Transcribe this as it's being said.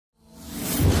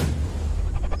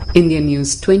Indian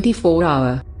News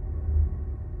 24-hour.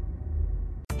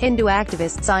 Hindu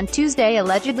activists on Tuesday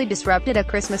allegedly disrupted a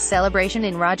Christmas celebration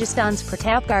in Rajasthan's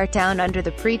Pratapgarh town under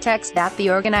the pretext that the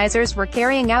organizers were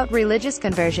carrying out religious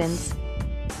conversions.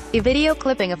 A video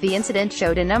clipping of the incident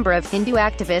showed a number of Hindu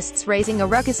activists raising a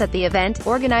ruckus at the event,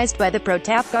 organized by the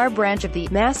Pratapgarh branch of the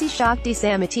Masi Shakti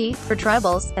Samiti, for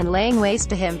tribals, and laying waste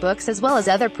to hymn books as well as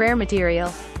other prayer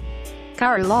material.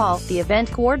 Lal, the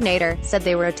event coordinator, said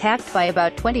they were attacked by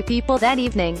about 20 people that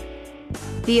evening.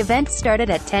 The event started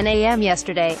at 10 a.m.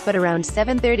 yesterday, but around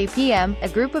 7:30 p.m., a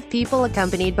group of people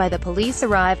accompanied by the police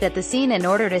arrived at the scene and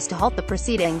ordered us to halt the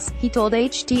proceedings, he told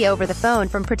HT over the phone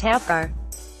from Pratapgarh.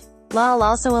 Lal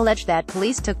also alleged that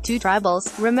police took two tribals,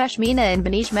 Ramesh Meena and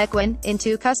Manish Mekwin,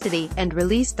 into custody, and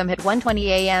released them at 1:20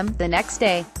 a.m. the next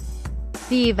day.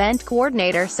 The event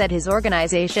coordinator said his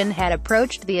organization had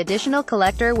approached the additional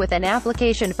collector with an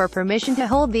application for permission to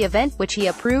hold the event, which he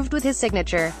approved with his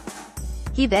signature.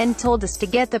 He then told us to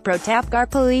get the Pratapgarh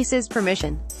police's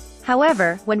permission.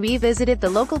 However, when we visited the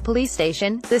local police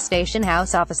station, the station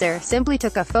house officer simply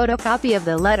took a photocopy of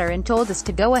the letter and told us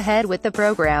to go ahead with the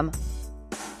program.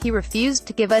 He refused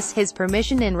to give us his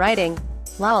permission in writing.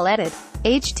 Lal added.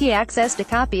 HT accessed a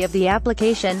copy of the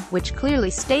application, which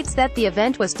clearly states that the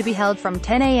event was to be held from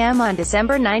 10 a.m. on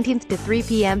December 19 to 3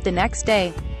 p.m. the next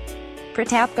day.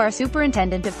 Pratapgarh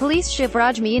Superintendent of Police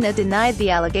Shivraj Meena denied the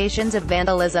allegations of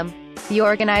vandalism. The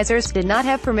organizers did not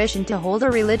have permission to hold a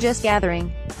religious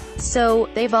gathering. So,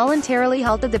 they voluntarily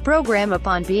halted the program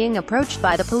upon being approached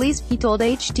by the police, he told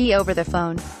HT over the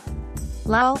phone.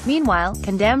 Lal, meanwhile,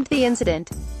 condemned the incident.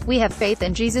 We have faith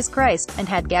in Jesus Christ, and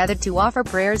had gathered to offer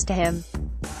prayers to him.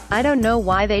 I don't know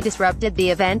why they disrupted the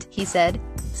event, he said.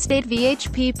 State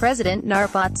VHP President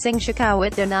Narpat Singh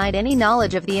Shekhawat denied any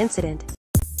knowledge of the incident.